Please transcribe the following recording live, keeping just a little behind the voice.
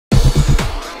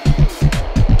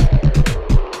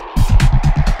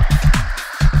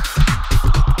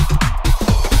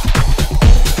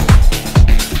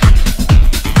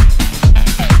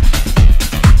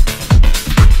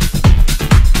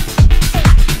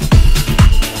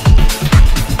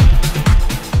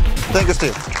Thank you,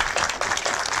 Steve.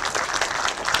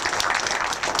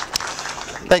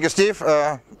 Thank you, Steve.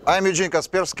 I'm Eugene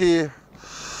Kaspersky,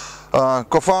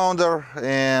 co-founder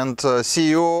and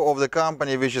CEO of the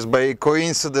company, which is by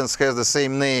coincidence has the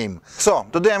same name. So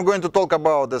today I'm going to talk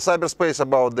about the cyberspace,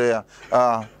 about the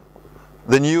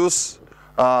news,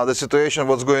 the situation,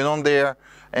 what's going on there,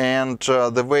 and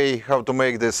the way how to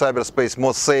make the cyberspace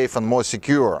more safe and more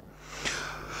secure.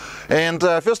 And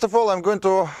first of all, I'm going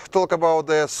to talk about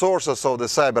the sources of the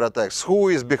cyber attacks. Who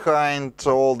is behind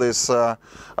all this, all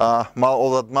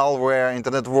that malware,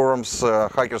 internet worms,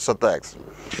 hackers attacks?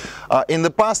 In the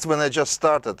past, when I just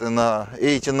started in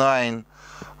 '89,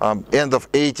 end of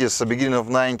 '80s, beginning of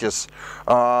 '90s,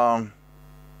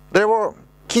 there were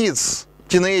kids,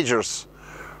 teenagers,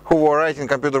 who were writing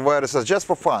computer viruses just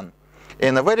for fun.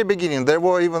 In the very beginning, there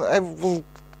were even, I will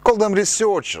call them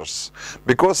researchers,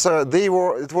 because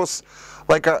it was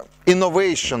like an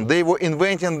innovation. They were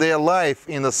inventing their life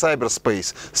in the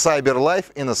cyberspace, cyber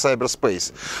life in the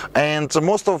cyberspace. And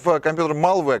most of computer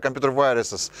malware, computer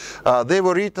viruses, they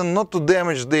were written not to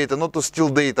damage data, not to steal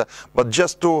data, but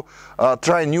just to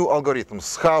try new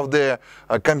algorithms, how the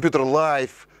computer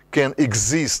life can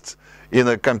exist in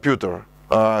a computer.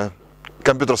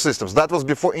 Computer systems. That was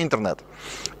before internet,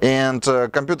 and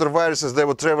computer viruses, they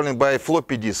were traveling by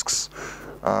floppy disks.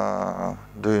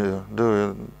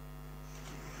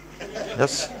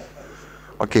 Yes?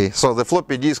 Okay, so the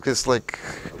floppy disk is like,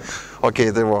 okay,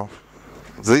 they were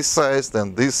this size,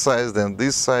 then this size, then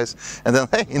this size, and then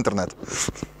hey, internet.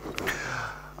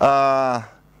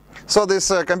 So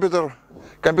this computer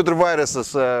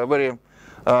viruses, very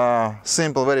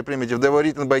simple, very primitive. They were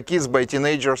written by kids, by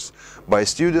teenagers, by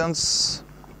students.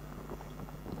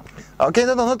 Okay,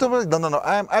 no,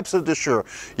 I'm absolutely sure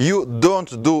you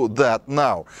don't do that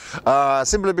now.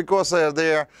 Simply because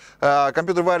their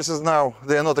computer viruses now,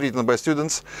 they are not written by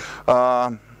students.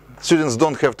 Students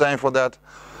don't have time for that.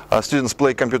 Students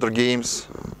play computer games.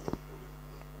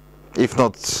 If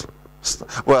not,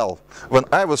 well, when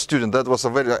I was a student, that was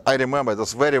I remember it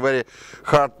was very, very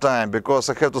hard time, because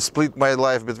I had to split my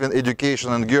life between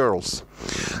education and girls.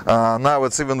 Now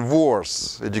it's even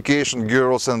worse, education,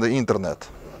 girls, and the internet.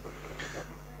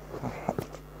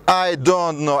 I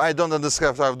don't know, I don't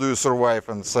understand how do you survive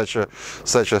in such a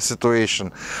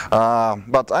situation.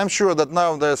 But I'm sure that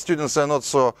now the students are not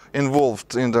so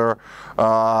involved in their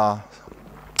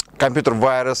computer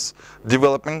virus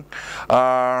developing,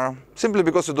 simply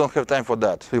because you don't have time for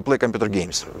that. You play computer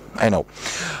games, I know.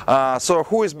 So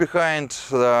who is behind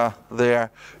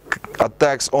their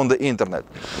attacks on the internet?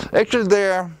 Actually,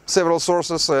 there are several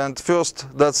sources, and first,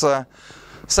 that's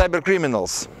cyber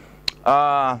criminals.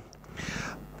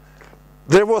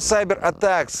 There were cyber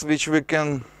attacks which we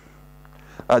can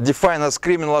define as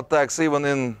criminal attacks even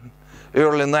in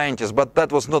early '90s, but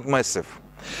that was not massive.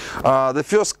 The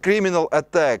first criminal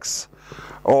attacks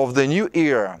of the new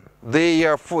era, they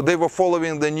were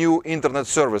following the new internet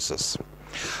services,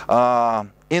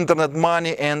 internet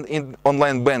money and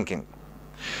online banking.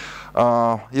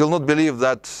 You'll not believe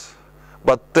that,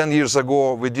 but 10 years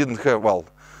ago we didn't have, well,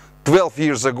 12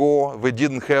 years ago we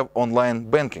didn't have online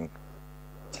banking.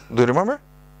 Do you remember?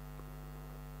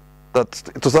 That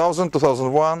 2000,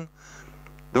 2001,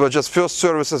 there were just first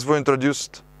services were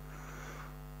introduced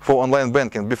for online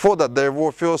banking. Before that, there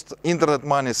were first internet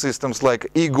money systems like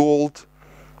e-gold,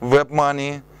 web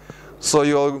money. So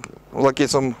you allocate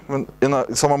some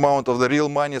amount of the real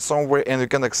money somewhere, and you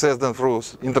can access them through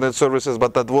internet services,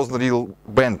 but that wasn't real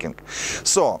banking.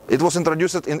 So it was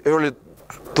introduced in early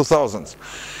 2000s,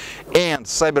 and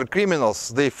cyber criminals,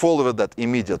 they followed that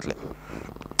immediately.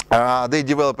 They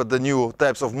developed the new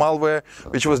types of malware,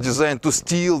 which was designed to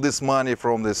steal this money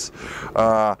from this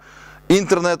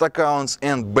internet accounts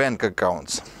and bank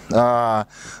accounts.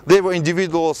 They were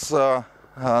individuals,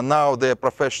 now they're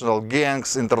professional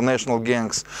gangs, international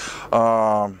gangs,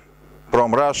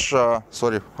 from Russia,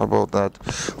 sorry about that,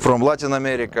 from Latin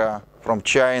America, from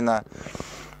China.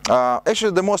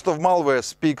 Actually, the most of malware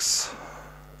speaks,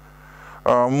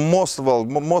 most of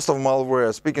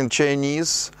malware speaking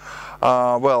Chinese.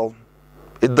 Well,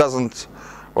 it doesn't,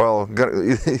 well,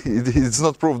 it's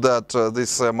not proved that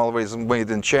this malware is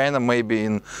made in China, maybe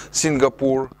in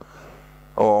Singapore,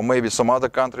 or maybe some other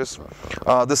countries.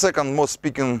 The second most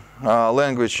speaking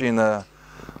language in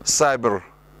cyber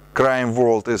crime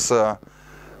world is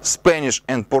Spanish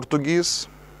and Portuguese.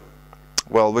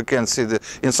 Well, we can see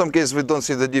in some cases we don't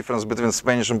see the difference between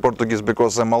Spanish and Portuguese,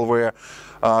 because the malware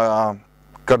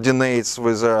coordinates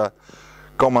with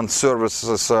common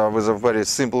services with a very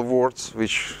simple words,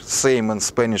 which same in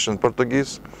Spanish and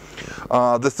Portuguese.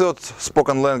 The third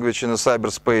spoken language in the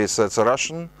cyberspace, that's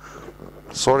Russian.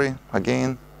 Sorry,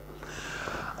 again.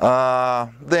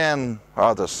 Then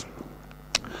others.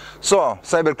 So,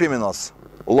 cyber criminals,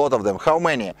 a lot of them. How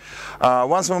many?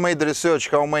 Once we made the research,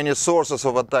 how many sources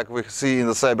of attack we see in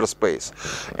the cyberspace,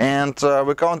 and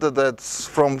we counted that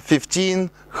from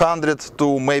 1,500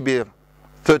 to maybe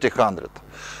 3,000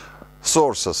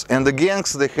 sources. And the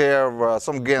gangs, they have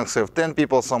some gangs have 10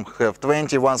 people, some have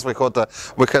 20. Once we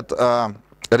had a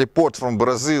report from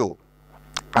Brazil.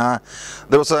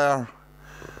 There was a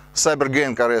cyber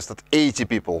gang arrested 80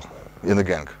 people in the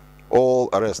gang, all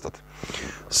arrested.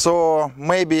 So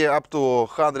maybe up to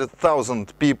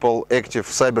 100,000 people, active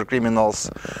cyber criminals,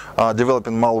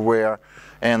 developing malware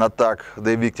and attack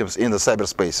the victims in the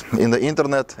cyberspace, in the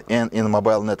internet and in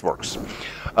mobile networks.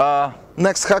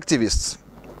 Next, hacktivists,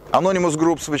 anonymous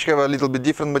groups which have a little bit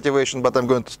different motivation, but I'm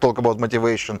going to talk about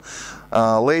motivation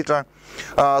later.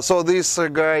 So these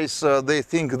guys, they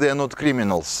think they're not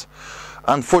criminals.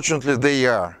 Unfortunately, they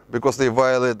are, because they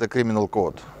violate the criminal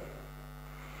code.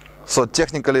 So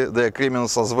technically they're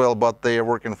criminals as well, but they are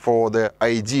working for the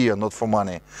idea, not for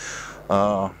money.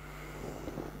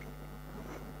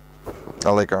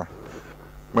 Like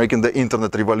making the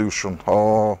internet revolution.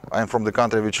 Oh, I'm from the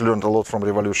country which learned a lot from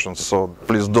revolutions, so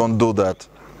please don't do that.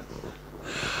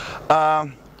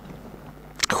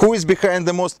 Who is behind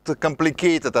the most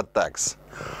complicated attacks?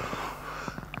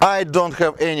 I don't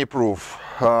have any proof,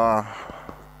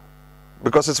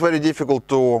 because it's very difficult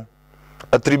to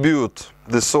attribute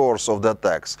the source of the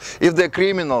attacks. If they're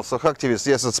criminals or activists,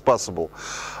 yes, it's possible.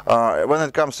 When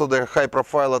it comes to the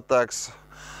high-profile attacks,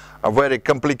 very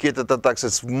complicated attacks,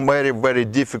 it's very, very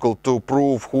difficult to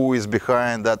prove who is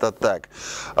behind that attack.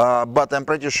 But I'm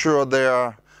pretty sure there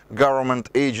are government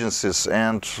agencies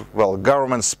and, well,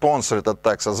 government-sponsored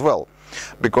attacks as well,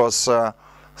 because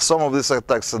some of these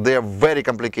attacks, they are very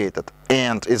complicated,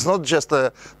 and it's not just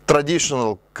a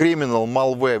traditional criminal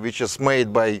malware which is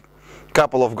made by a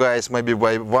couple of guys, maybe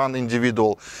by one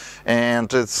individual,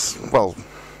 and it's, well,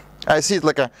 I see it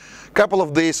like a couple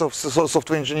of days of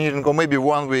software engineering or maybe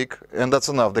 1 week, and that's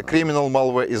enough. The criminal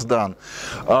malware is done.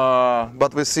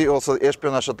 But we see also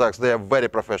espionage attacks. They are very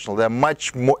professional. They are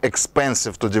much more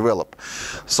expensive to develop.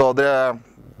 So there are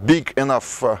big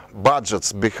enough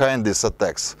budgets behind these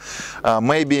attacks.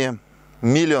 Maybe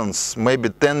millions, maybe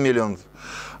 10 million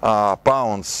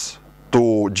pounds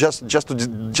to just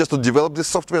to develop this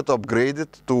software, to upgrade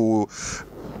it, to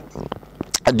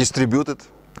distribute it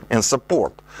and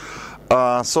support.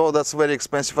 So that's very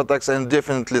expensive attacks, and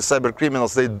definitely cyber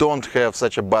criminals, they don't have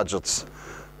such a budgets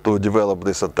to develop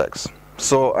these attacks.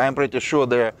 So I'm pretty sure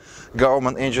the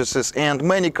government agencies and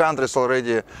many countries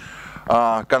already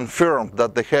confirmed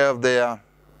that they have their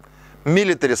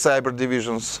military cyber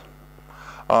divisions.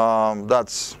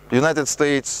 That's United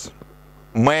States,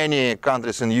 many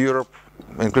countries in Europe,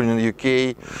 including the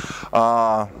UK,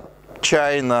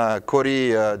 China,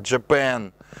 Korea,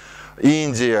 Japan,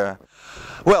 India,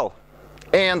 well,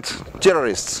 and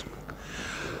terrorists.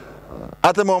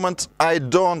 At the moment, I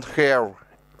don't have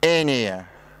any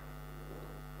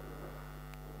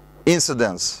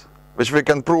incidents which we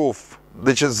can prove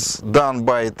which is done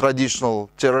by traditional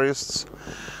terrorists.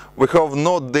 We have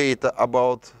no data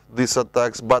about these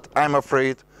attacks, but I'm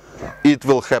afraid it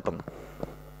will happen.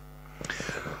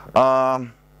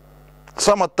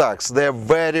 Some attacks, they are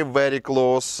very, very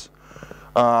close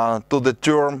to the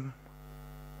term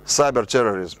cyber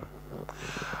terrorism.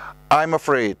 I'm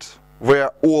afraid we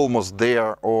are almost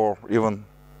there, or even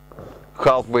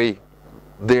halfway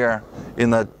there,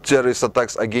 in a terrorist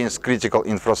attacks against critical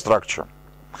infrastructure.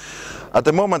 At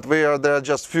the moment, there are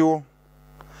just few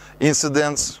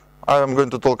incidents, I'm going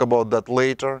to talk about that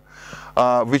later,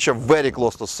 which are very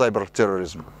close to cyber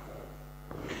terrorism.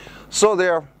 So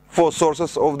there are 4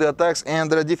 sources of the attacks,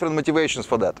 and there are different motivations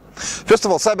for that. First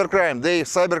of all, cybercrime.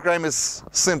 Cybercrime is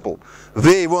simple.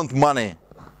 They want money.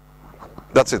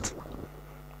 That's it.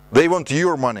 They want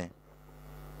your money.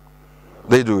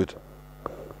 They do it.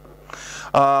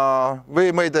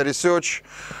 We made a research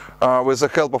with the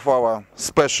help of our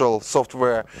special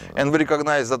software, and we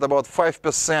recognize that about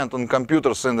 5% on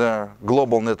computers in the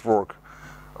global network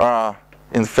are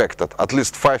infected, at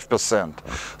least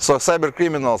 5%. So cyber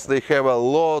criminals, they have a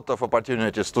lot of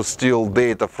opportunities to steal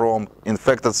data from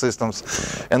infected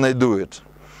systems, and they do it.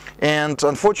 And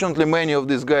unfortunately, many of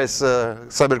these guys,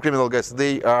 cyber criminal guys,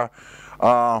 they are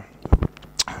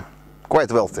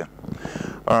quite wealthy.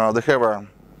 They have a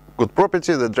good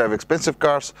property, they drive expensive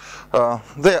cars,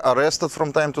 they are arrested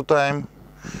from time to time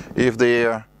if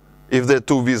they're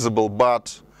too visible,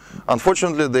 but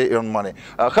unfortunately they earn money.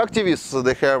 Hacktivists,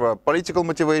 they have a political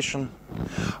motivation,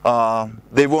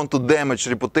 they want to damage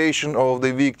reputation of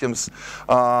the victims,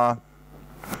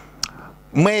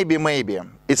 maybe maybe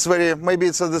it's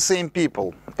the same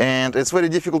people, and it's very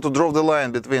difficult to draw the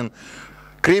line between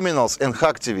criminals and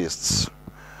hacktivists.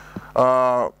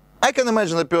 I can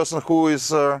imagine a person who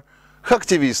is a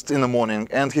hacktivist in the morning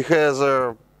and he has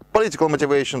a political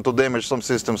motivation to damage some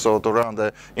systems or to run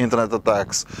the internet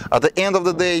attacks. At the end of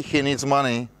the day, he needs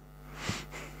money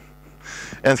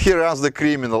and he runs the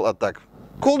criminal attack.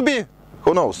 Could be,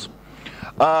 who knows.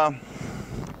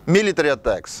 Military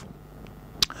attacks.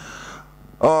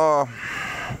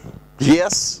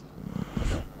 Yes.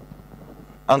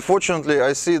 Unfortunately,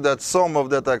 I see that some of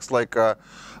the attacks, like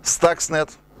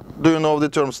Stuxnet, do you know the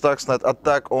term Stuxnet,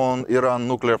 attack on Iran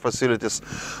nuclear facilities?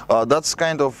 That's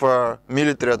kind of a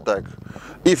military attack.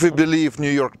 If we believe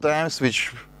New York Times,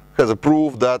 which has a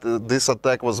proof that this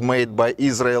attack was made by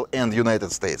Israel and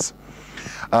United States,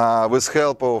 with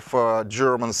help of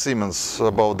German Siemens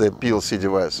about the PLC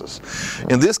devices.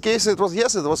 In this case, it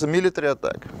was a military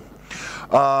attack.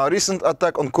 Recent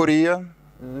attack on Korea.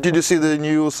 Did you see the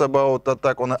news about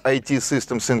attack on IT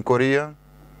systems in Korea?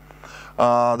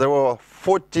 There were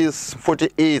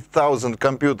 48,000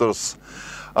 computers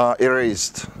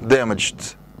erased,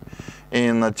 damaged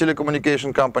in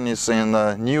telecommunication companies, in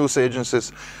news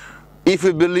agencies. If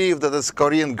we believe that the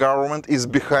Korean government is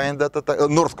behind that attack,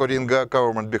 North Korean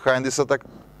government behind this attack,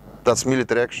 that's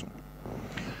military action.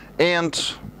 And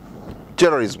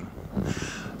terrorism,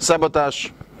 sabotage,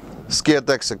 scare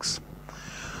tactics,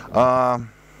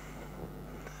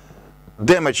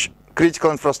 damage,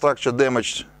 critical infrastructure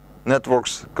damage,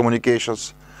 networks,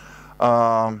 communications,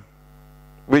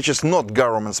 which is not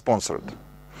government sponsored.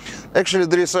 Actually,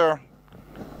 there is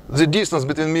the distance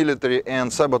between military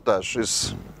and sabotage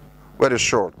is very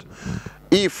short.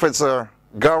 If it's a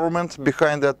government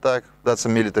behind the attack, that's a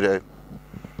military.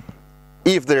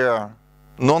 If there are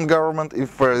non-government,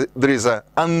 if there is an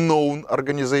unknown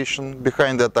organization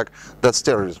behind the attack, that's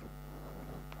terrorism.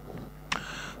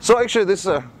 So actually this,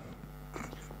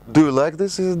 do you like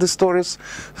this, the stories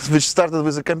which started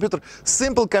with a computer?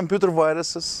 Simple computer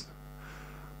viruses,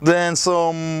 then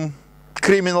some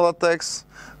criminal attacks,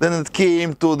 then it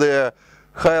came to the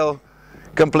high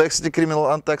complexity criminal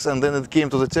attacks, and then it came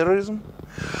to the terrorism.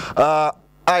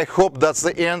 I hope that's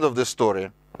the end of the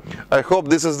story. I hope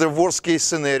this is the worst case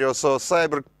scenario. So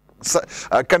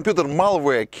computer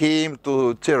malware came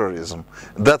to terrorism.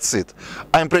 That's it.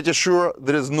 I'm pretty sure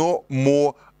there is no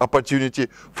more opportunity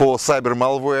for cyber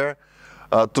malware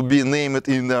to be named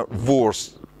in the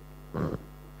worst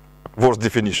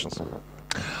definitions.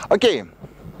 Okay,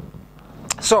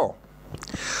 so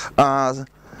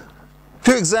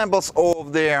few examples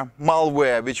of the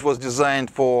malware which was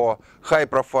designed for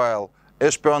high-profile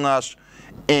espionage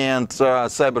and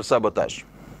cyber sabotage.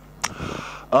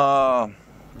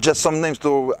 Just some names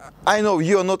to, I know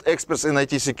you're not experts in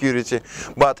IT security,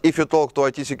 but if you talk to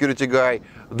IT security guy,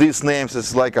 these names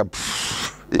is like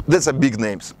that's a big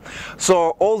names.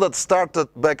 So all that started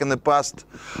back in the past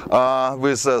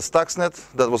with Stuxnet.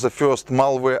 That was the first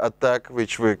malware attack,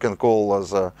 which we can call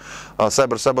as a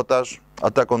cyber sabotage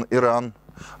attack on Iran,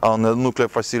 on the nuclear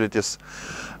facilities.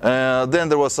 Then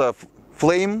there was a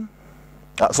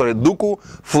Duqu,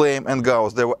 Flame, and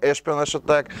Gauss. They were espionage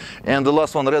attack, and the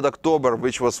last one, Red October,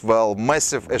 which was, well,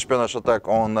 massive espionage attack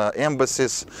on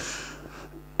embassies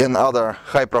and other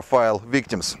high-profile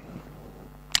victims.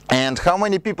 And how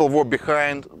many people were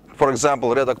behind, for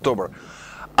example, Red October?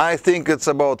 I think it's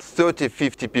about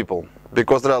 30-50 people,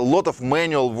 because there are a lot of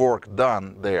manual work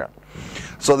done there.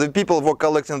 So the people were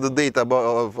collecting the data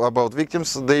about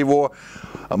victims. They were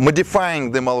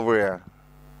modifying the malware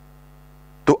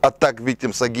to attack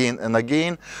victims again and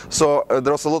again. So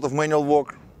there was a lot of manual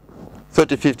work,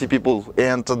 30-50 people,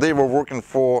 and they were working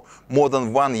for more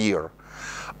than 1 year.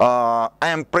 I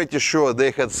am pretty sure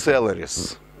they had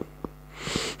salaries.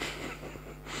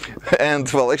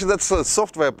 And well, actually that's a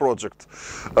software project.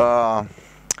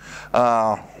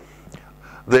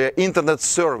 The internet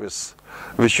service,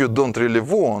 which you don't really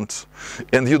want,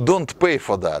 and you don't pay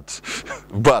for that,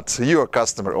 but you're a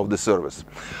customer of the service.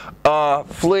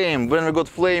 Flame, when we got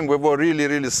Flame, we were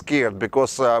really scared,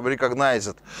 because we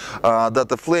recognized that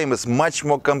the Flame is much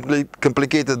more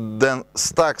complicated than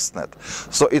Stuxnet.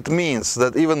 So it means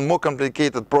that even more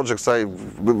complicated projects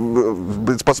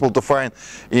it's possible to find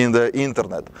in the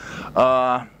internet.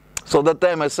 So that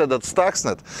time I said that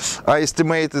Stuxnet, I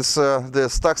estimate the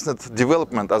Stuxnet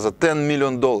development as a $10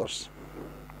 million.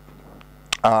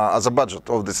 As a budget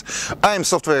of this. I'm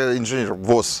software engineer,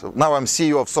 now I'm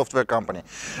CEO of software company.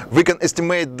 We can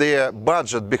estimate the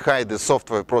budget behind the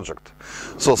software project.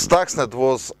 So Stuxnet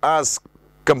was as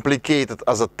complicated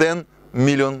as a $10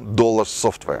 million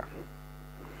software.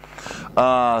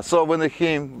 So when I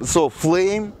saw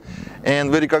Flame,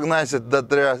 and we recognized that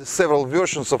there are several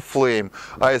versions of Flame,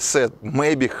 I said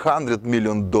maybe $100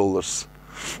 million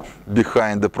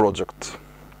behind the project.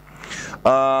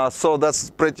 So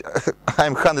that's pretty,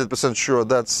 I'm 100% sure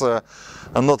that's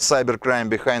not cybercrime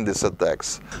behind these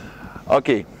attacks.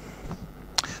 Okay,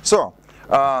 so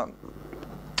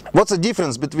what's the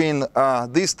difference between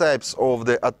these types of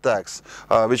the attacks,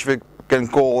 which we can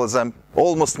call as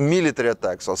almost military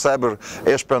attacks, or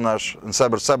cyber-espionage and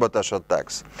cyber-sabotage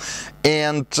attacks,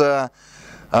 and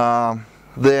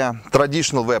the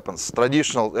traditional weapons,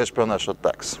 traditional espionage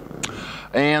attacks?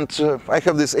 And I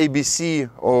have this ABC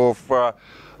of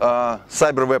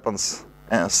cyber weapons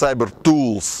and cyber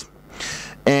tools.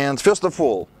 And first of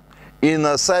all, in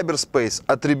cyberspace,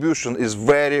 attribution is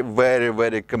very, very,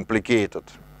 very complicated.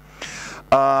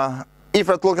 If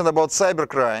we're talking about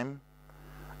cybercrime,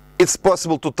 it's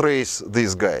possible to trace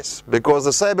these guys, because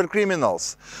the cyber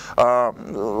criminals,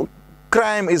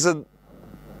 crime is a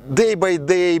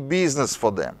day-by-day business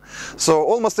for them. So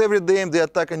almost every day they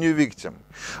attack a new victim.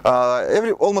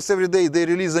 Almost every day they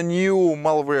release a new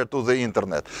malware to the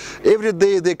internet. Every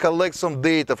day they collect some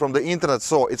data from the internet,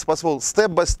 so it's possible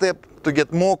step by step to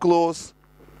get more close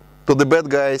to the bad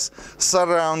guys,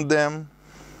 surround them,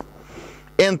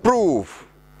 and prove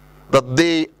that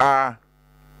they are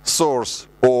source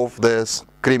of this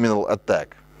criminal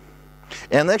attack.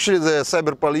 And actually the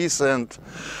cyber police and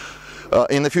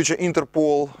in the future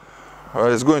Interpol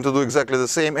is going to do exactly the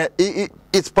same.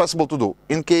 It's possible to do.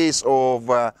 In case of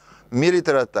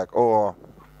military attack or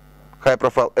high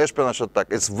profile espionage attack,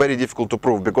 it's very difficult to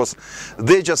prove, because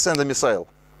they just send a missile.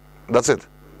 That's it.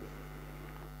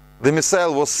 The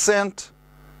missile was sent,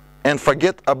 and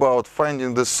forget about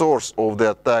finding the source of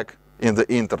the attack in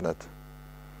the internet.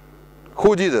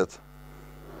 Who did it?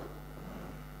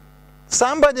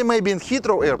 Somebody maybe in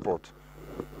Heathrow Airport,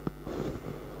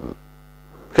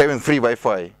 having free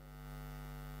Wi-Fi,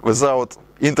 without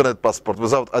internet passport,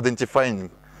 without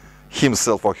identifying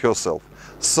himself or herself.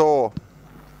 So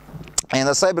in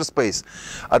the cyberspace,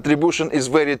 attribution is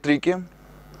very tricky,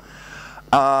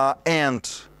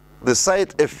 and the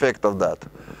side effect of that,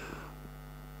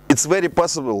 it's very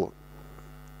possible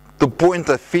to point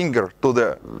a finger to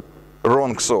the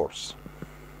wrong source.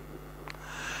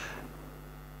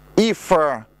 If,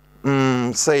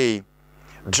 say,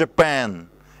 Japan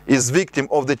is victim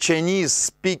of the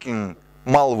Chinese-speaking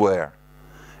malware,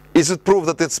 is it proof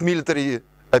that it's military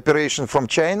operation from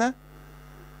China?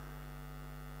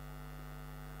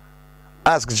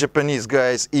 Ask Japanese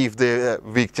guys if they're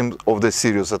victims of the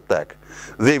serious attack.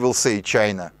 They will say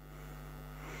China.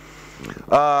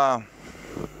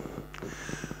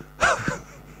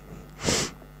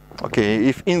 Okay,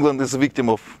 if England is a victim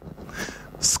of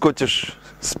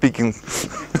Scottish-speaking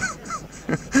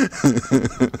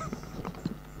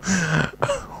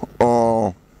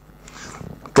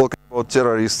talking about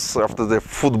terrorists after the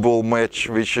football match,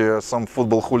 which some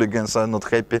football hooligans are not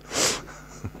happy.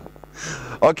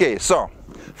 Okay, so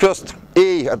first,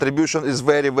 A, attribution is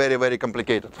very, very, very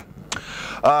complicated.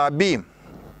 B,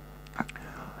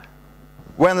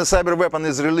 when a cyber weapon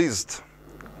is released,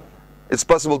 it's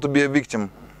possible to be a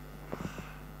victim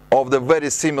of the very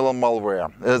similar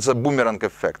malware. It's a boomerang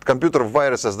effect. Computer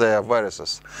viruses, they are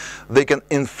viruses. They can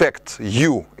infect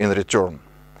you in return.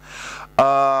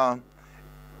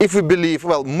 If we believe,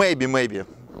 well, maybe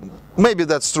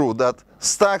that's true, that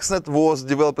Stuxnet was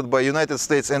developed by United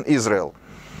States and Israel.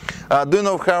 Do you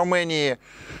know how many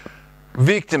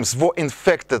victims were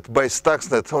infected by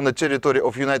Stuxnet on the territory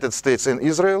of United States and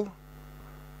Israel?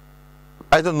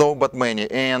 I don't know, but many.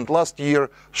 And last year,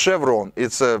 Chevron,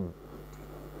 it's a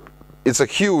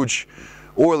huge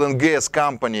oil and gas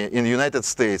company in the United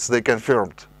States, they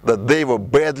confirmed that they were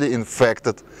badly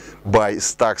infected by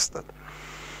Stuxnet.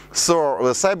 So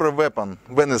the cyber weapon,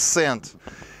 when it's sent,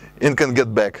 it can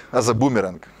get back as a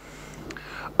boomerang.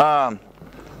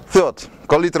 Third,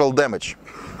 collateral damage.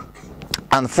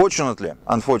 Unfortunately,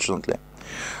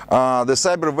 the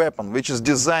cyber weapon, which is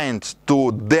designed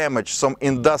to damage some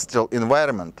industrial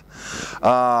environment,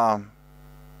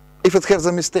 if it has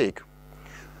a mistake,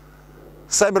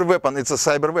 cyber weapon, it's a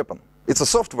cyber weapon. It's a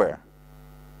software.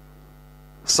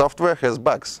 Software has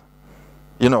bugs,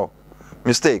 you know,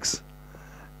 mistakes.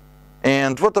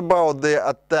 And what about the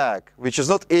attack, which is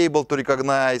not able to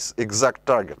recognize exact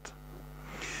target?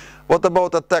 What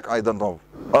about attack, I don't know,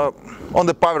 on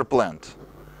the power plant,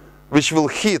 which will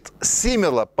hit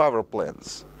similar power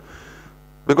plants?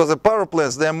 Because the power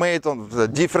plants, they're made on the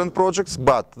different projects,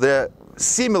 but they're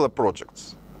similar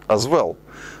projects as well.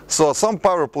 So some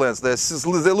power plants, they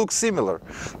look similar,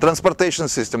 transportation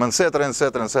system, etc.,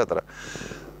 etc., etc.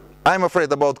 I'm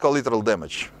afraid about collateral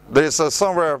damage. There is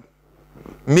somewhere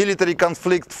military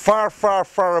conflict far, far,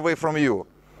 far away from you.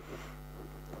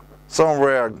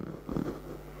 Somewhere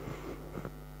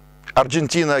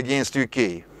Argentina against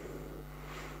UK.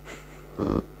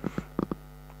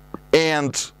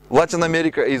 And Latin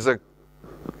America is a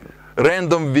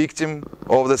random victim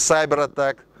of the cyber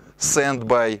attack sent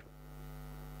by...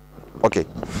 Okay,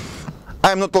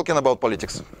 I'm not talking about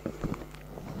politics.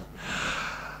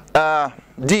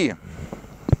 D.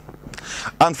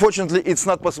 Unfortunately, it's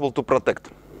not possible to protect.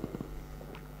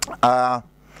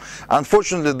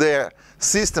 Unfortunately, there are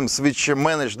systems which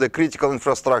manage the critical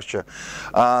infrastructure,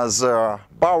 the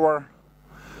power,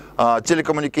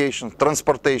 telecommunication,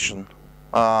 transportation,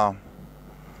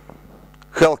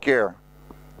 healthcare.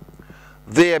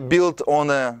 They are built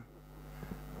on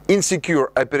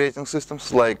insecure operating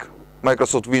systems like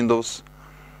Microsoft Windows,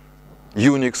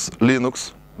 Unix,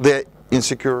 Linux. They're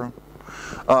insecure.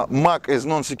 Mac is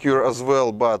non-secure as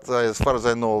well, but as far as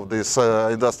I know, this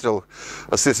industrial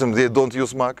systems, they don't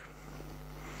use Mac.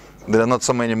 There are not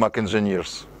so many Mac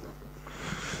engineers.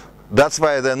 That's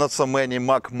why there are not so many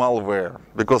Mac malware,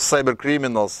 because cyber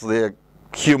criminals, they're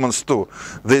humans too.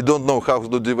 They don't know how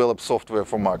to develop software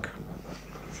for Mac.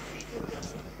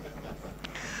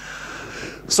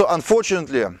 So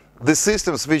unfortunately, the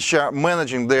systems which are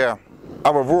managing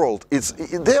our world,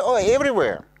 they are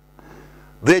everywhere.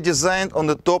 They're designed on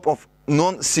the top of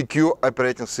non-secure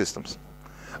operating systems.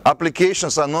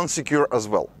 Applications are non-secure as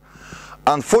well.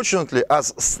 Unfortunately,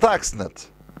 as Stuxnet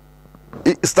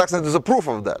is a proof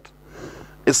of that.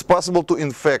 It's possible to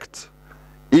infect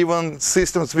even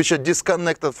systems which are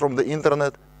disconnected from the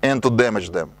internet and to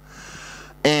damage them.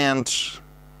 And,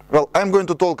 well, I'm going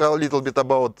to talk a little bit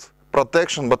about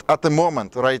protection, but at the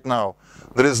moment, right now,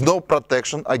 there is no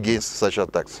protection against such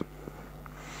attacks.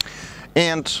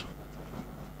 And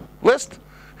last,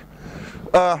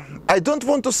 I don't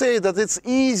want to say that it's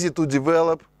easy to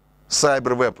develop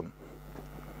cyber weapon,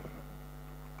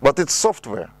 but it's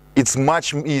software. It's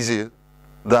much easier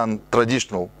than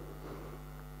traditional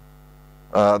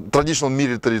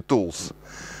military tools.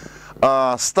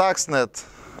 Stuxnet,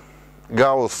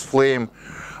 Gauss, Flame,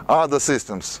 other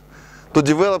systems. To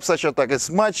develop such attack, it's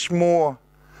much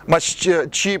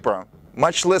cheaper,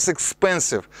 much less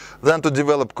expensive than to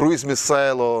develop cruise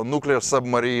missile or nuclear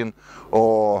submarine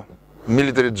or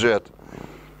military jet.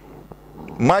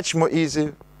 Much more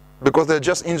easy, because they're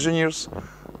just engineers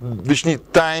which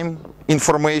need time,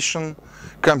 information,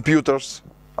 computers,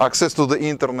 access to the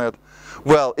internet.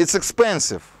 Well, it's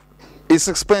expensive. It's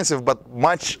expensive, but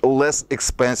much less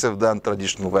expensive than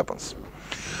traditional weapons.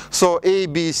 So A,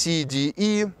 B, C, D,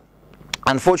 E.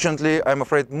 Unfortunately, I'm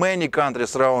afraid many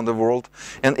countries around the world,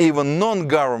 and even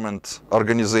non-government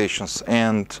organizations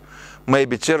and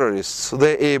maybe terrorists,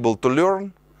 they're able to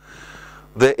learn,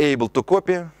 they're able to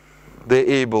copy, they're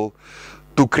able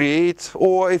to create,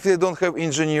 or if they don't have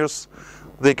engineers,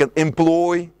 they can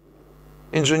employ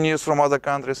engineers from other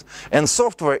countries. And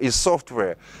software is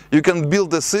software. You can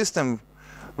build a system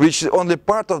which only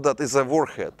part of that is a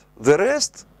warhead. The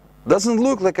rest doesn't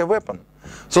look like a weapon.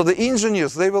 So the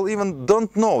engineers, they will even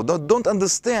don't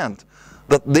understand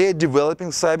that they're developing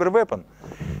cyber weapon.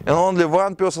 And only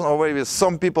one person, or maybe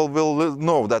some people, will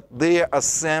know that they are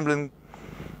assembling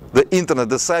the internet,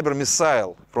 the cyber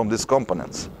missile from these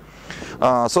components.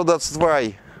 So that's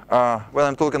why when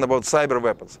I'm talking about cyber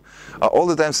weapons, all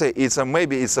the time say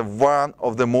maybe it's one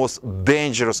of the most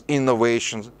dangerous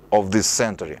innovations of this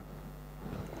century.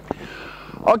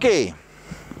 Okay,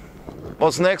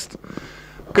 what's next?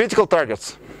 Critical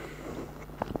targets.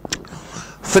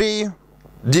 3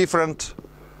 different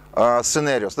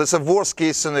scenarios. That's a worst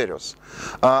case scenarios.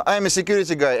 I'm a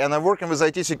security guy and I'm working with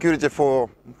IT security for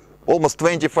almost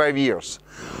 25 years.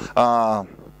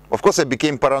 Of course, I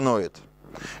became paranoid.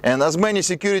 And as many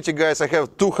security guys, I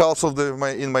have 2 halves of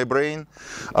in my brain,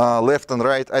 left and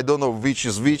right. I don't know which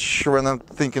is which when I'm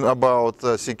thinking about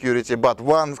security, but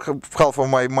one half of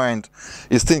my mind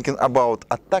is thinking about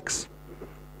attacks,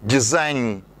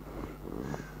 designing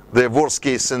the worst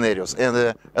case scenarios,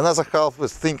 and another half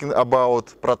is thinking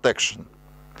about protection,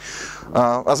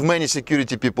 as many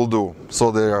security people do.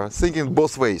 So they are thinking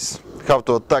both ways, how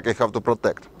to attack and how to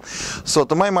protect. So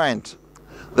to my mind,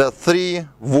 there are 3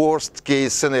 worst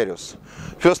case scenarios.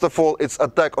 First of all, it's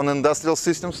attack on industrial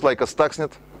systems like a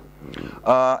Stuxnet,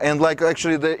 and like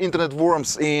actually the internet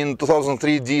worms in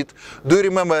 2003 did. Do you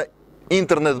remember do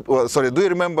you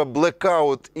remember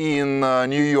blackout in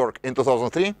New York in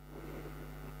 2003?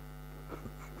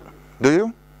 Do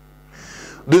you?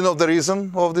 Do you know the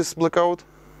reason of this blackout?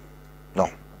 No.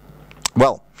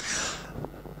 Well,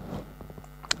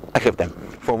 I have time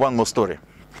for one more story.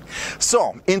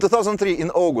 So, in 2003, in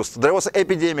August, there was an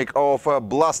epidemic of a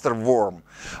blaster worm.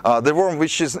 The worm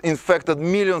which has infected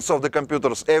millions of the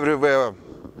computers everywhere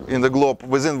in the globe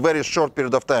within a very short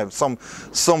period of time, some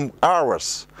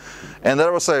hours. And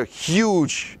there was a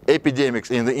huge epidemic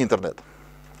in the internet.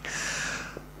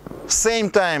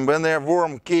 Same time when the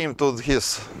worm came to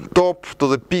his top, to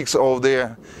the peaks of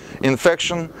the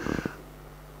infection,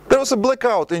 there was a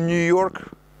blackout in New York,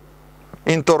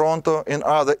 in Toronto, in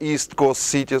other East Coast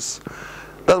cities.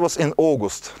 That was in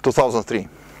August 2003.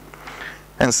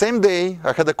 And same day,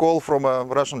 I had a call from a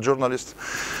Russian journalist,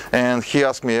 and he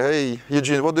asked me, hey,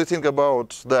 Eugene, what do you think about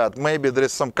that? Maybe there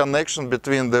is some connection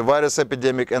between the virus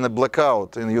epidemic and a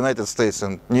blackout in the United States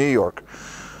and New York.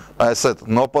 I said,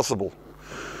 no possible.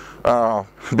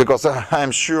 Because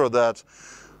I'm sure that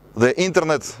the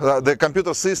internet, the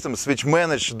computer systems which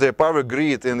manage the power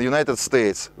grid in the United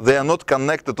States, they are not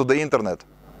connected to the internet.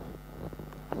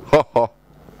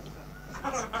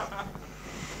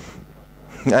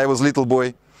 I was little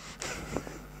boy.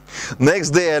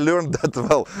 Next day I learned that,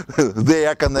 well, they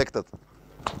are connected.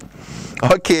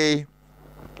 Okay.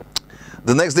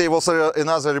 The next day was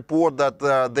another report that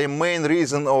the main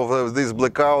reason of this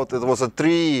blackout, it was a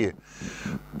tree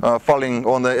falling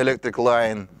on the electric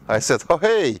line. I said, oh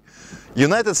hey,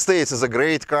 United States is a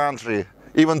great country.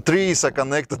 Even trees are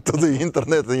connected to the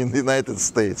internet in the United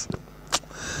States.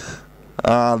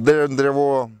 There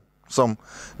were some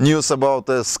news about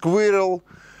a squirrel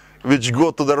which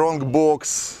got to the wrong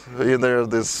box in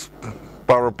this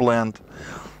power plant.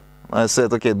 I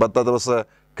said, okay, but that was a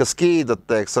cascade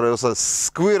attack, so it was a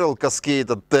squirrel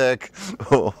cascade attack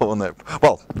on it.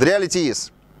 Well, the reality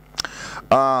is,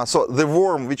 so the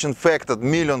worm which infected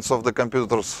millions of the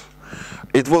computers,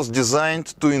 it was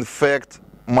designed to infect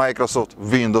Microsoft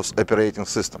Windows operating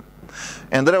system.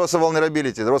 And there was a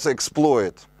vulnerability, there was an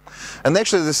exploit. And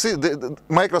actually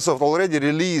Microsoft already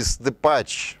released the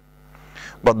patch,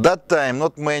 but that time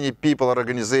not many people or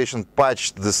organizations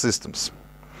patched the systems.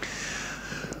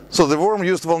 So the worm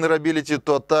used vulnerability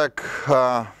to attack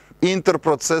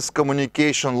inter-process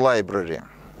communication library.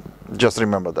 Just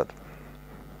remember that.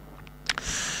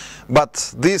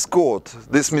 But this code,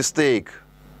 this mistake,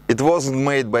 it wasn't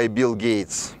made by Bill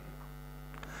Gates.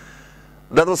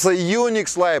 That was a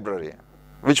Unix library,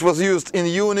 which was used in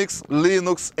Unix,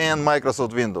 Linux, and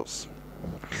Microsoft Windows.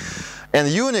 And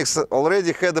Unix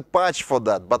already had a patch for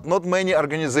that, but not many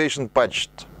organizations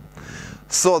patched.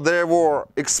 So there were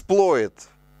exploits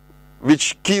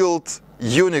which killed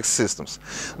Unix systems.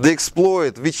 The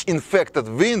exploit which infected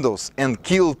Windows and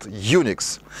killed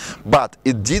Unix. But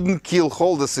it didn't kill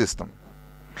whole the system.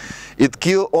 It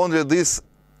killed only this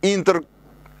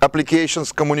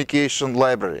inter-applications communication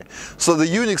library. So the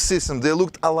Unix system, they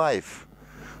looked alive.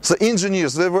 So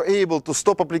engineers, they were able to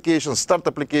stop applications, start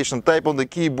application, type on the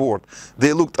keyboard.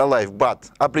 They looked alive, but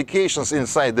applications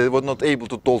inside, they were not able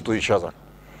to talk to each other.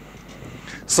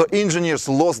 So engineers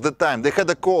lost the time. They had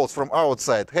the calls from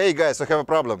outside. Hey guys, I have a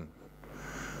problem.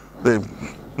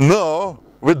 No,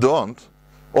 we don't.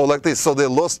 Or like this. So they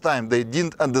lost time. They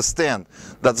didn't understand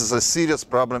that there's a serious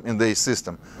problem in their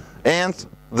system. And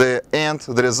the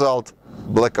result,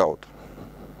 blackout.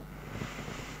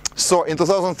 So in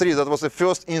 2003, that was the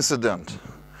first incident,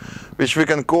 which we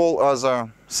can call as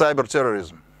a cyber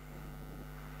terrorism.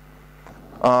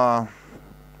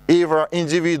 Either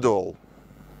individual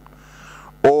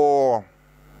or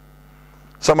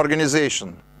some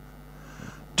organization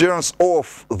turns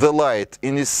off the light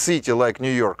in a city like New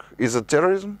York. Is it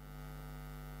terrorism?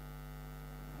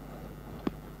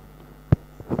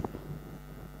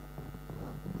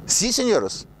 Si,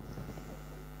 senores?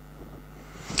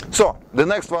 So, the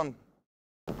next one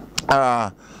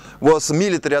was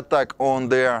military attack on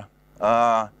their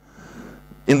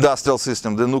industrial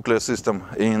system, the nuclear system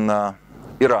in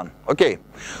Iran. Okay,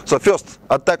 so first,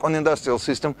 attack on industrial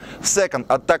system. Second,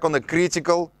 attack on the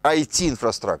critical IT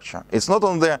infrastructure. It's not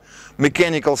on the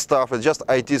mechanical stuff, it's just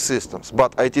IT systems.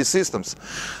 But IT systems,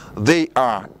 they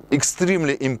are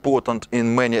extremely important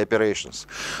in many operations.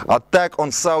 Attack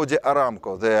on Saudi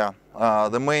Aramco,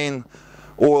 the main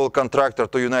oil contractor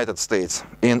to United States,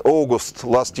 in August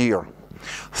last year.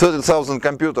 30,000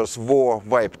 computers were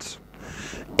wiped.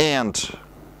 And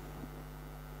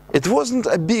it wasn't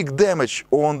a big damage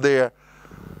on the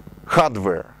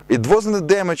hardware. It wasn't a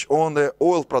damage on the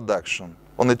oil production,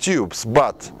 on the tubes,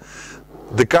 but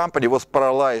the company was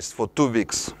paralyzed for 2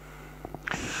 weeks.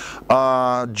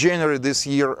 January this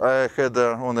year, I had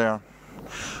on a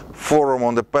forum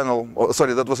on the panel,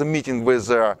 sorry, that was a meeting with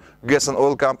gas and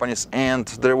oil companies, and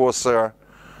there was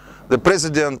the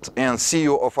president and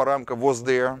CEO of Aramco was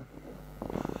there,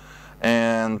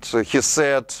 and he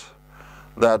said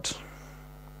that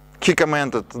he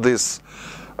commented this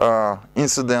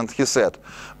incident. He said,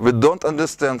 "We don't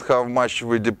understand how much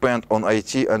we depend on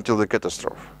IT until the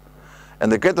catastrophe."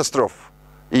 And the catastrophe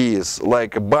is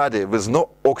like a body with no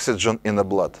oxygen in the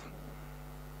blood.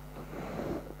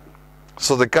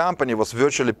 So the company was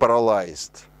virtually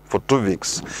paralyzed for 2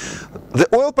 weeks. The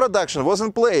oil production was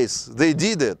in place. They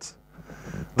did it.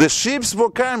 The ships were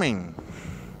coming.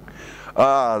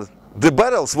 The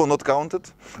barrels were not counted.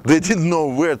 They didn't know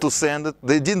where to send it.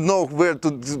 They didn't know what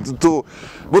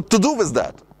to do with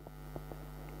that.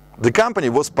 The company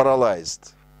was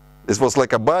paralyzed. It was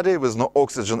like a body with no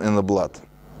oxygen in the blood.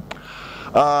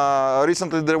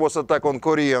 Recently there was an attack on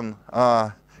Korean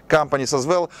companies as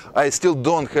well. I still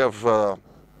don't have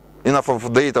enough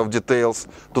of data, of details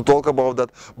to talk about that,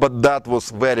 but that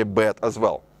was very bad as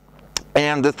well.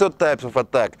 And the third type of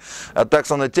attack,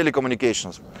 attacks on the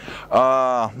telecommunications.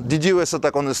 DDoS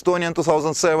attack on Estonia in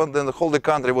 2007, then the whole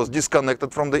country was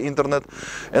disconnected from the internet.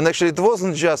 And actually it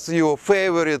wasn't just your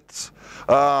favorite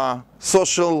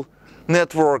social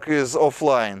network is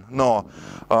offline, no.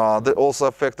 They also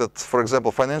affected, for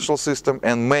example, financial system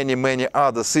and many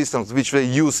other systems which they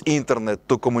use internet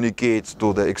to communicate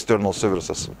to the external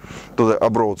services, to the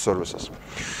abroad services.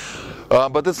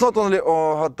 But it's not only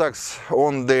attacks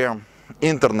on the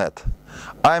internet.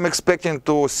 I'm expecting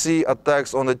to see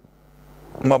attacks on the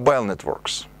mobile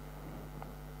networks.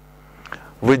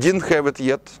 We didn't have it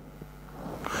yet,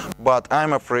 but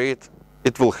I'm afraid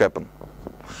it will happen.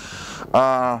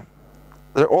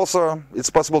 Also, it's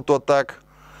possible to attack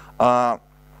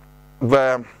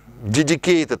the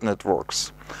dedicated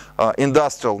networks,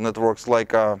 industrial networks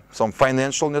like some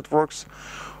financial networks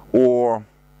or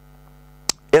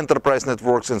enterprise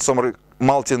networks in some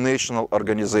multinational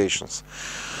organizations.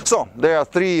 So there are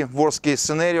 3 worst case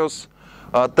scenarios: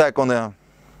 attack on a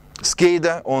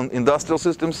SCADA, on industrial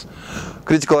systems,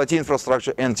 critical IT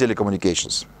infrastructure, and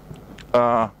telecommunications.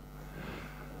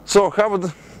 So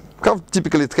how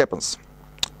typically it happens?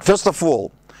 First of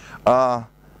all,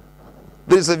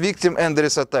 there is a victim and there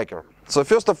is an attacker. So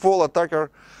first of all, attacker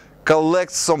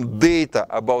collects some data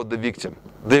about the victim.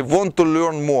 They want to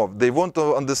learn more. They want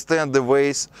to understand the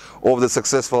ways of the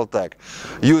successful attack,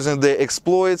 using the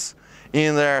exploits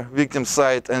in their victim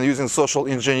site and using social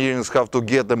engineering how to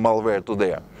get the malware to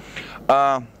there.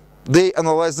 They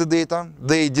analyze the data,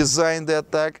 they design the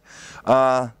attack,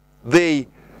 they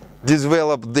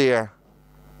develop their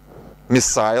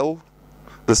missile,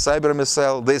 the cyber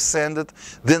missile, they send it,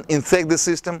 then infect the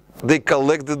system, they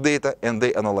collect the data and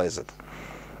they analyze it.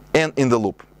 And in the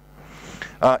loop.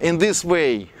 In this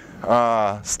way,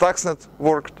 Stuxnet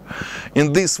worked.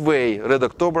 In this way, Red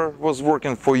October was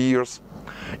working for years.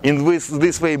 In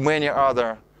this way, many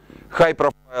other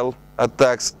high-profile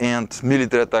attacks and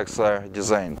military attacks are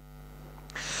designed.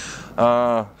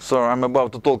 So I'm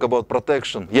about to talk about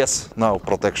protection. Yes, now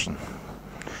protection.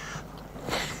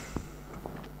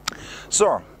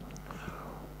 So,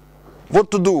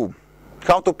 what to do?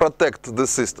 How to protect the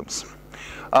systems?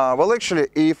 Well, actually,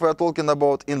 if we're talking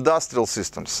about industrial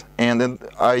systems and in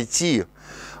IT,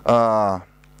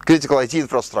 critical IT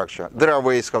infrastructure, there are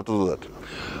ways how to do that.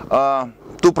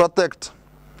 To protect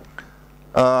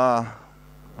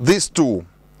these 2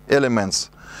 elements,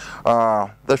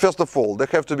 first of all, there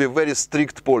have to be very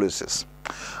strict policies.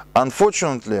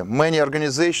 Unfortunately, many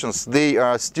organizations, they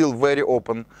are still very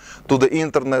open to the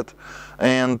internet,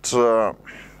 and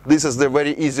this is the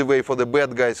very easy way for the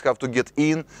bad guys how to get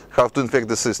in, how to infect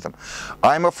the system.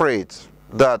 I'm afraid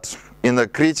that in the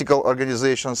critical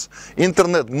organizations,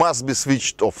 internet must be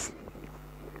switched off.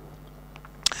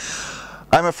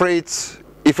 I'm afraid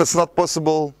if it's not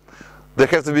possible, there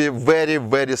has to be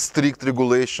very strict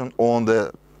regulation on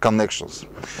the connections.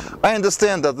 I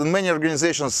understand that in many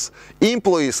organizations,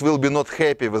 employees will be not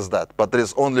happy with that, but there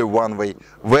is only one way: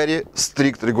 very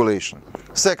strict regulation.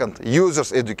 Second,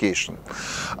 users' education.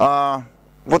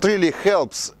 What really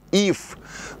helps if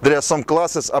there are some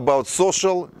classes about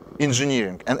social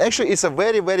engineering, and actually it's a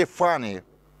very funny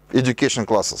education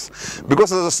classes,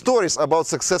 because there are stories about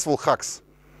successful hacks.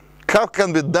 How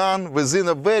can be done within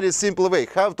a very simple way?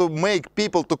 How to make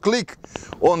people to click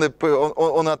on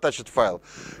an attached file?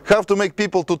 How to make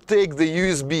people to take the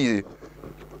USB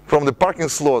from the parking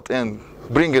slot and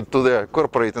bring it to their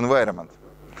corporate environment?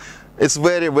 It's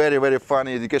very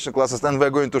funny education classes, and we're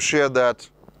going to share that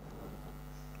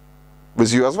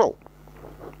with you as well.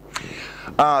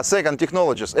 Second,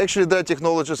 technologies. Actually, there are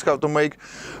technologies how to make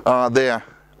the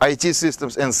IT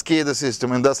systems and SCADA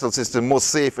system, industrial system, more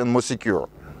safe and more secure.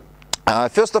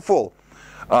 First of all,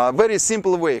 a very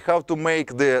simple way how to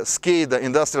make the SCADA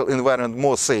industrial environment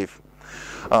more safe.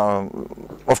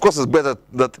 Of course, it's better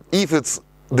that if it's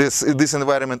this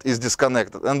environment is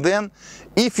disconnected. And then,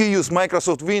 if you use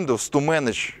Microsoft Windows to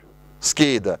manage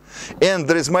SCADA, and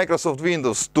there is Microsoft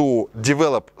Windows to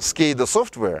develop SCADA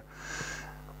software,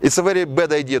 it's a very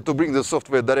bad idea to bring the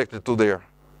software directly to their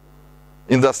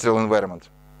industrial environment.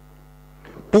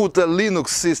 Put a Linux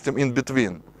system in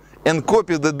between and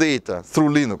copy the data through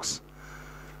Linux.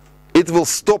 It will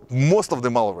stop most of the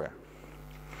malware.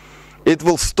 It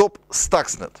will stop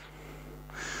Stuxnet.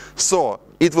 So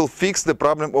it will fix the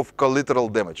problem of collateral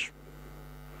damage.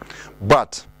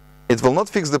 But it will not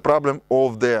fix the problem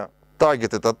of the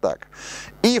targeted attack.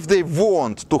 If they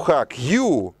want to hack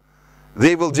you,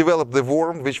 they will develop the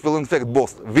worm which will infect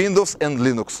both Windows and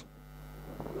Linux.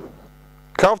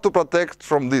 How to protect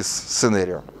from this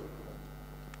scenario?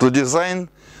 To design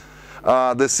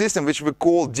the system which we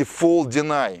call default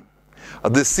deny.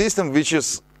 The system which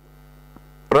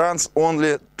runs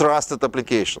only trusted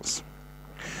applications.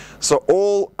 So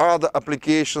all other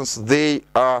applications, they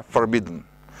are forbidden.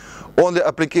 Only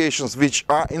applications which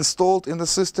are installed in the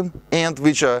system and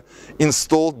which are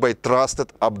installed by trusted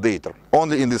updater.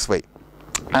 Only in this way.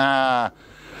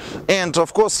 And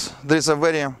of course, there is a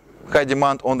very high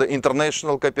demand on the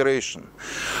international cooperation,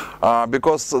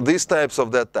 because these types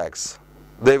of the attacks,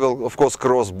 they will of course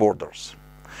cross borders.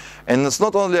 And it's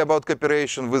not only about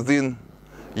cooperation within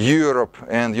Europe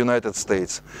and United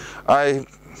States.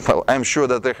 I'm sure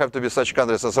that there have to be such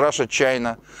countries as Russia,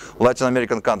 China, Latin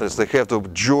American countries. They have to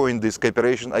join this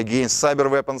cooperation against cyber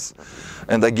weapons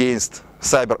and against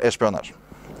cyber-espionage.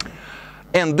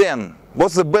 And then,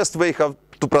 what's the best way to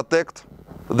protect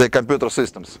the computer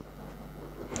systems?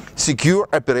 Secure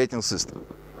operating system.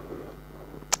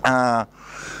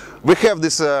 We have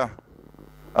this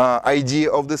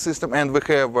idea of the system, and we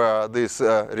have this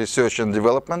research and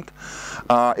development.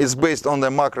 It's based on the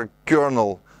macro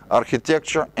kernel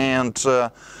architecture, and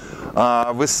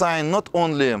we sign not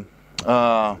only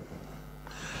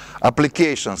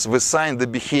applications, we sign the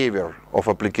behavior of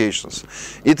applications.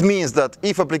 It means that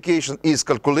if application is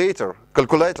calculator,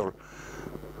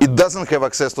 it doesn't have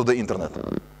access to the internet.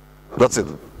 That's it.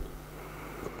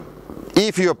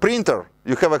 If you're a printer,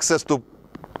 you have access to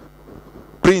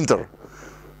printer,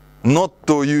 not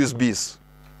to USBs.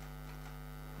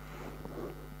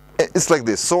 It's like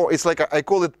this. So it's like I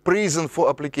call it prison for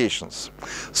applications.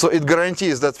 So it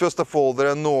guarantees that first of all there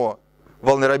are no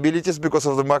vulnerabilities because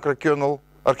of the macro kernel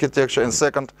architecture, and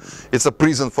second, it's a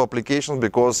prison for applications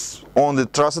because only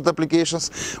trusted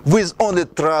applications with only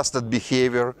trusted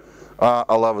behavior are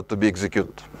allowed to be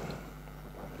executed.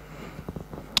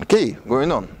 Okay,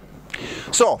 going on.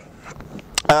 So,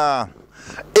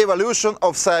 evolution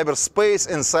of cyberspace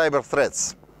and cyber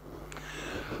threats.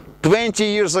 20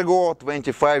 years ago,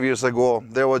 25 years ago,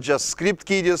 there were just script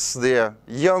kiddies, they're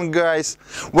young guys.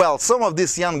 Well, some of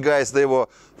these young guys, they were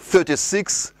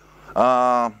 36,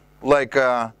 like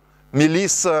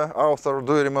Melissa author,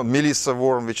 do you remember? Melissa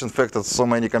worm, which infected so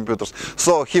many computers.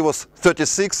 So he was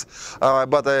 36,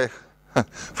 but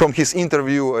from his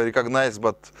interview I recognized,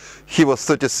 but he was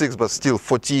 36, but still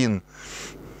 14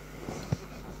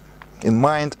 in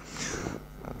mind.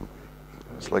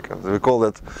 It's like we call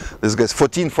that this guy's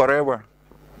 14 forever.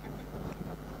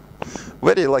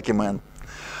 Very lucky man.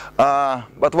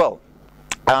 But well,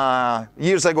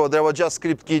 years ago there were just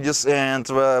script kiddies and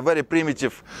very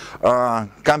primitive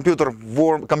computer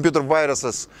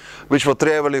viruses which were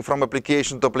traveling from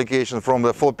application to application, from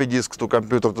the floppy disk to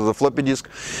computer to the floppy disk.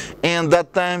 And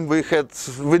that time we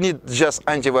need just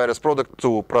antivirus product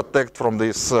to protect from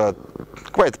these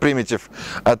quite primitive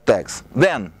attacks.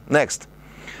 Then next,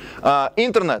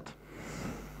 internet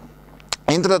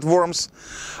worms,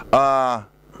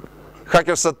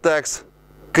 hackers attacks,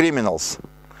 criminals.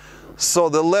 So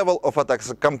the level of attacks,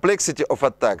 the complexity of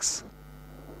attacks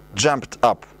jumped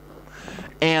up.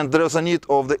 And there is a need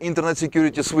of the internet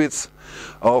security suites,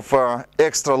 of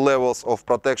extra levels of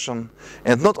protection,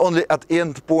 and not only at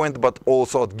endpoint, but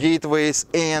also at gateways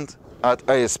and at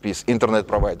ISPs, internet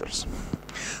providers.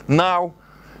 Now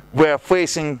we are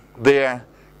facing the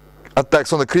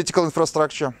attacks on the critical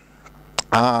infrastructure.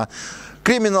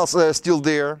 Criminals are still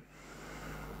there.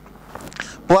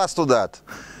 Plus to that,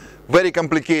 very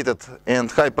complicated and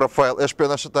high-profile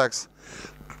espionage attacks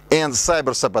and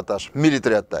cyber-sabotage,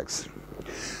 military attacks.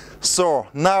 So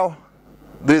now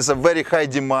there is a very high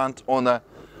demand on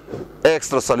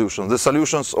extra solutions, the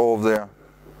solutions of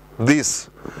this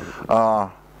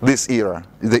era,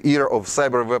 the era of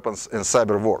cyber weapons and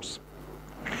cyber wars.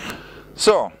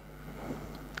 So,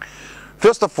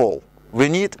 first of all, we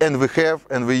need and we have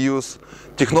and we use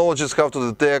technologies how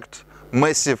to detect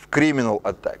massive criminal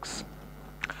attacks.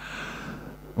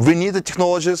 we need the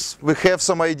technologies, we have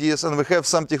some ideas and we have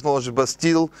some technology, but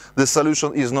still the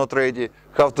solution is not ready.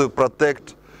 How to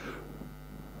protect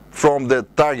from the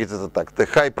targeted attack, the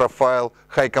high profile,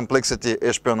 high complexity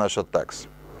espionage attacks.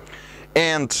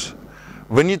 And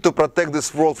we need to protect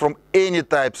this world from any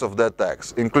types of the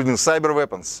attacks, including cyber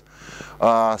weapons,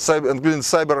 including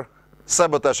cyber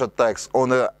sabotage attacks on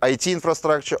the IT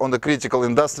infrastructure, on the critical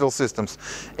industrial systems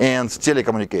and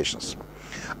telecommunications.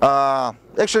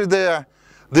 Actually,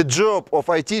 the job of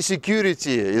IT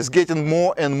security is getting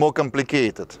more and more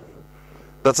complicated.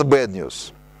 That's a bad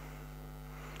news.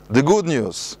 The good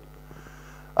news,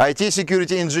 IT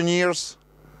security engineers,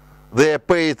 they are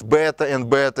paid better and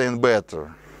better and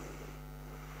better.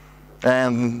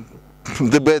 And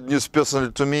the bad news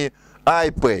personally to me, I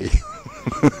pay.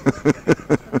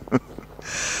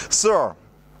 So,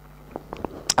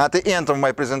 at the end of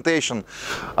my presentation,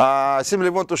 I simply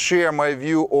want to share my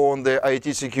view on the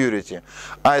IT security.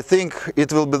 I think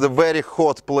it will be the very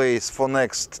hot place for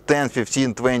next 10,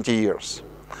 15, 20 years.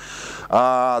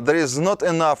 There is not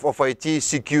enough of IT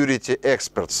security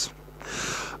experts.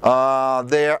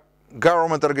 There are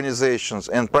government organizations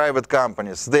and private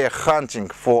companies, they are hunting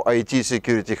for IT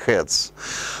security heads.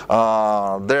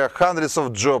 There are hundreds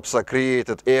of jobs are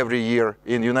created every year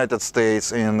in the United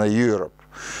States and Europe.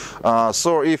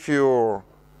 So if you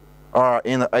are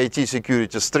in the IT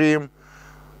security stream,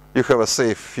 you have a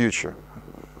safe future.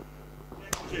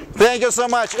 Thank you so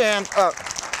much. And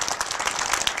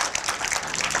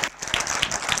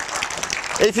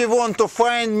if you want to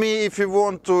find me, if you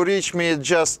want to reach me,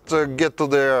 just get to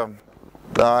the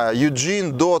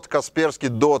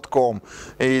eugene.kaspersky.com.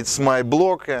 It's my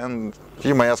blog and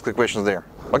you may ask the questions there.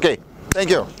 Okay, thank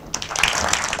you.